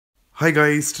Hi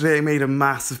guys, today I made a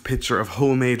massive pitcher of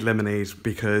homemade lemonade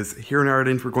because here in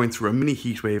Ireland we're going through a mini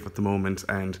heat wave at the moment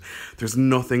and there's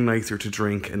nothing nicer to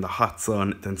drink in the hot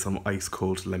sun than some ice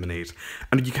cold lemonade.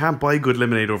 And you can't buy good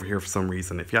lemonade over here for some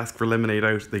reason. If you ask for lemonade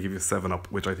out, they give you 7-Up,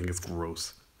 which I think is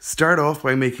gross. Start off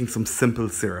by making some simple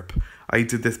syrup. I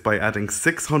did this by adding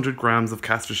 600 grams of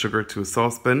caster sugar to a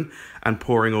saucepan and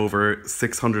pouring over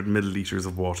 600 milliliters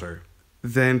of water.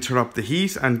 Then turn up the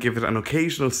heat and give it an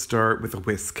occasional stir with a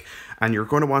whisk, and you're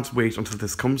going to want to wait until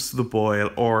this comes to the boil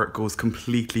or goes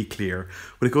completely clear.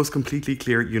 When it goes completely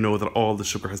clear, you know that all the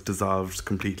sugar has dissolved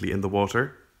completely in the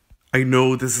water. I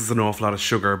know this is an awful lot of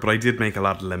sugar, but I did make a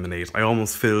lot of lemonade. I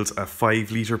almost filled a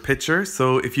 5-litre pitcher,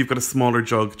 so if you've got a smaller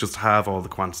jug, just halve all the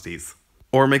quantities.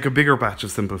 Or make a bigger batch of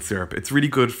simple syrup. It's really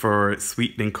good for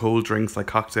sweetening cold drinks like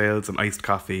cocktails and iced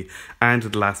coffee, and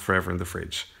it'll last forever in the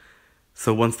fridge.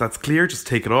 So once that's clear, just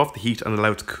take it off the heat and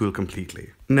allow it to cool completely.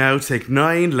 Now take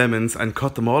 9 lemons and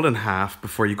cut them all in half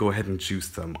before you go ahead and juice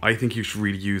them. I think you should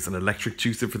really use an electric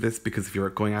juicer for this because if you're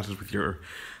going at it with your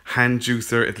hand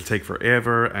juicer, it'll take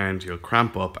forever and you'll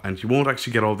cramp up and you won't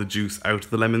actually get all the juice out of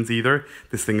the lemons either.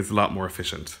 This thing is a lot more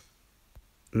efficient.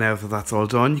 Now that that's all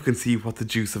done, you can see what the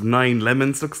juice of 9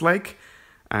 lemons looks like.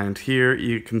 And here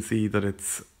you can see that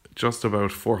it's just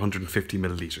about 450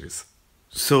 milliliters.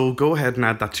 So go ahead and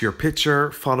add that to your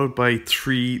pitcher, followed by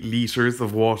 3 litres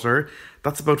of water.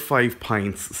 That's about 5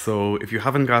 pints, so if you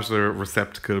haven't got a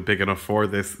receptacle big enough for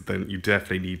this, then you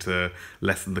definitely need to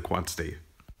lessen the quantity.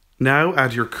 Now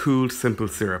add your cooled simple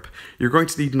syrup. You're going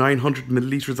to need 900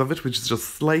 milliliters of it, which is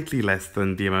just slightly less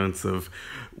than the amounts of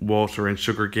water and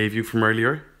sugar gave you from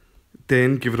earlier.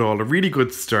 Then give it all a really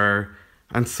good stir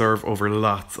and serve over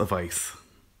lots of ice.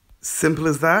 Simple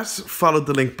as that. Follow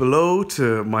the link below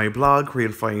to my blog where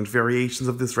you'll find variations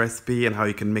of this recipe and how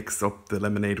you can mix up the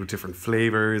lemonade with different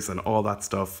flavours and all that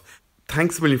stuff.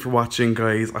 Thanks a million for watching,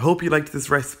 guys. I hope you liked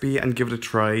this recipe and give it a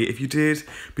try. If you did,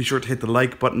 be sure to hit the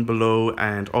like button below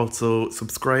and also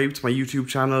subscribe to my YouTube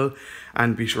channel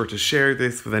and be sure to share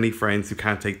this with any friends who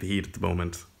can't take the heat at the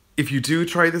moment. If you do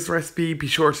try this recipe, be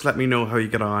sure to let me know how you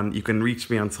get on. You can reach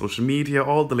me on social media.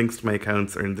 All the links to my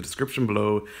accounts are in the description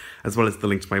below, as well as the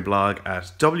link to my blog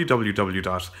at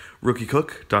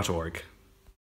www.rookiecook.org.